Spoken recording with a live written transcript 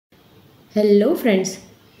Hello friends,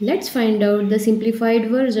 let's find out the simplified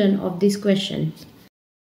version of this question.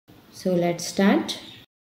 So let's start.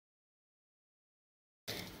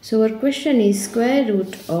 So our question is square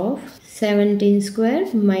root of 17 square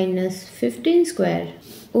minus 15 square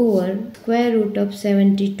over square root of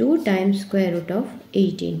 72 times square root of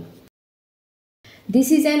 18. This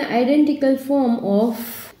is an identical form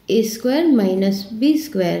of a square minus b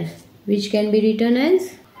square, which can be written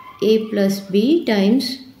as a plus b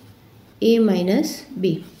times a minus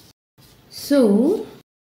b. So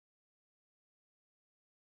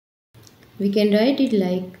we can write it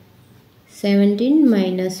like 17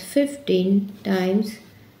 minus 15 times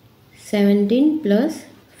 17 plus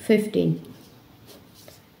 15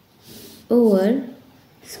 over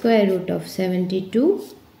square root of 72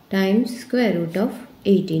 times square root of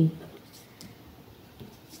 18.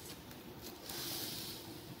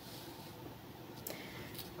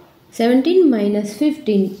 Seventeen minus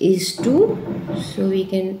 15 is 2, so we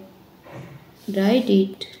can write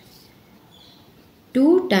it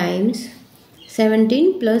 2 times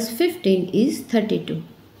 17 plus 15 is 32.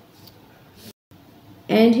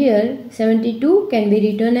 And here 72 can be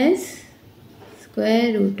written as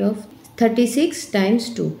square root of 36 times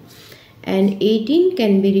 2. And 18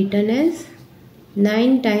 can be written as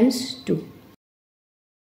 9 times 2.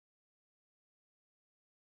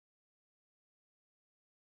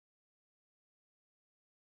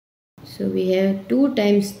 So we have 2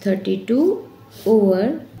 times 32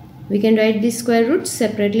 over, we can write the square roots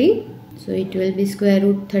separately. So it will be square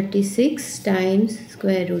root 36 times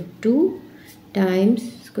square root 2 times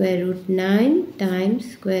square root 9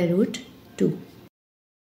 times square root 2.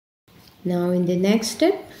 Now in the next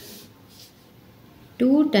step,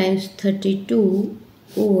 2 times 32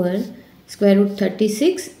 over square root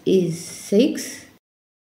 36 is 6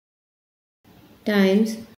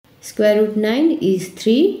 times square root 9 is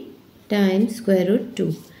 3 times square root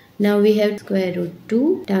 2. Now we have square root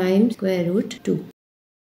 2 times square root 2.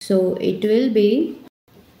 So it will be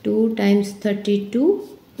 2 times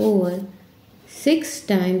 32 over 6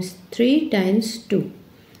 times 3 times 2.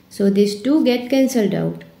 So these 2 get cancelled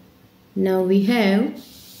out. Now we have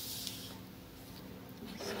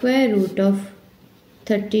square root of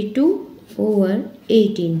 32 over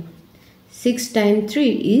 18. 6 times 3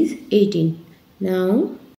 is 18.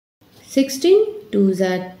 Now 16 2s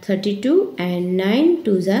are 32 and 9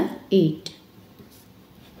 2s are 8.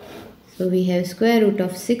 So we have square root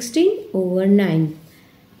of 16 over 9.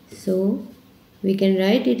 So we can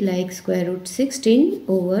write it like square root 16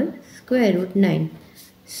 over square root 9.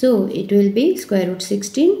 So it will be square root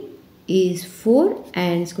 16 is 4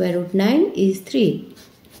 and square root 9 is 3.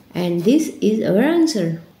 And this is our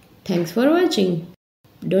answer. Thanks for watching.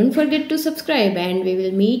 Don't forget to subscribe and we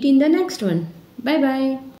will meet in the next one. Bye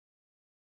bye.